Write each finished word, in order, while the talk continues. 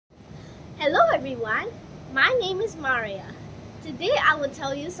Hello everyone, my name is Maria. Today I will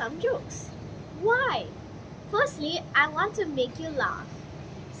tell you some jokes. Why? Firstly, I want to make you laugh.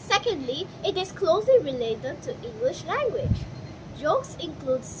 Secondly, it is closely related to English language. Jokes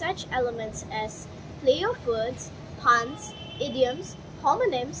include such elements as play of words, puns, idioms,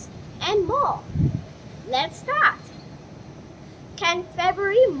 homonyms, and more. Let's start. Can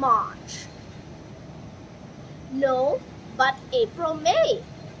February March? No, but April May.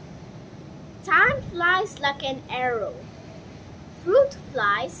 Time flies like an arrow. Fruit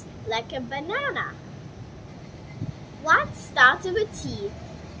flies like a banana. What started with T,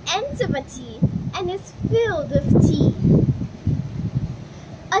 ends with a T, and is filled with tea?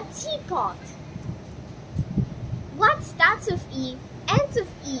 A teapot. What starts with E, ends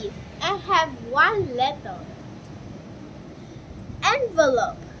with E, and have one letter?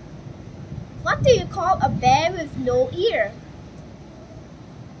 Envelope. What do you call a bear with no ear?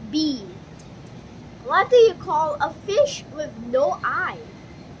 Bee. What do you call a fish with no eye?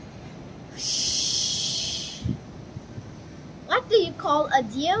 Shh. What do you call a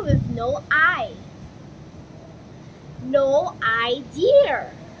deer with no eye? No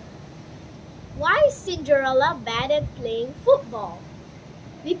idea. Why is Cinderella bad at playing football?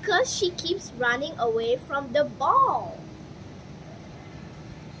 Because she keeps running away from the ball.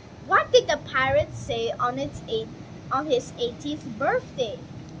 What did the pirate say on his 80th birthday?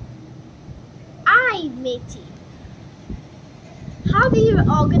 Aye, matey. How do you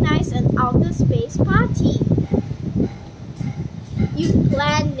organize an outer space party? You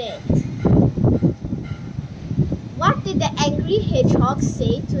plan it. What did the angry hedgehog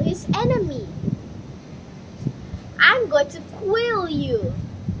say to his enemy? I'm going to quill you.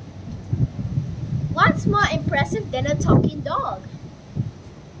 What's more impressive than a talking dog?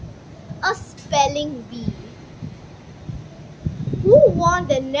 A spelling bee. Who won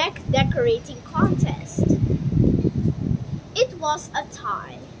the neck decorating contest? It was a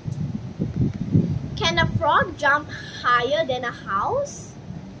tie. Can a frog jump higher than a house?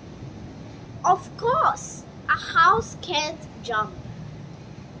 Of course, a house can't jump.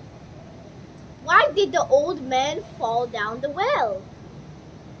 Why did the old man fall down the well?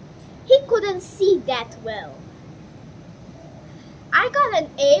 He couldn't see that well. I got an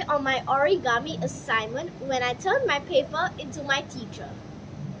A on my origami assignment when I turned my paper into my teacher.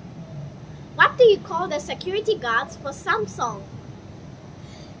 What do you call the security guards for Samsung?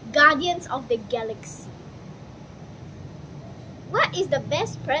 Guardians of the Galaxy. What is the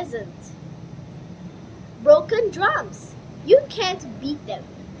best present? Broken drums. You can't beat them.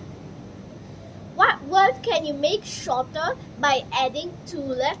 What word can you make shorter by adding 2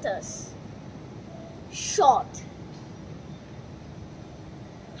 letters? Short.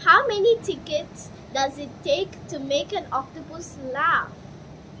 How many tickets does it take to make an octopus laugh?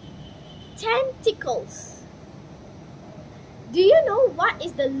 10 tickles. Do you know what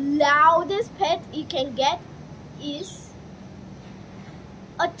is the loudest pet you can get is?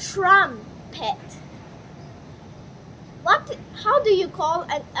 A trumpet. How do you call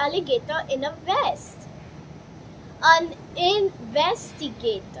an alligator in a vest? An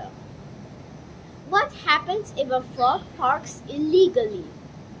investigator. What happens if a frog parks illegally?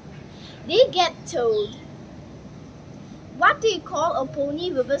 They get towed. What do you call a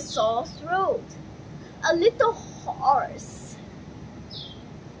pony with a sore throat? A little horse.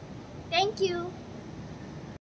 Thank you.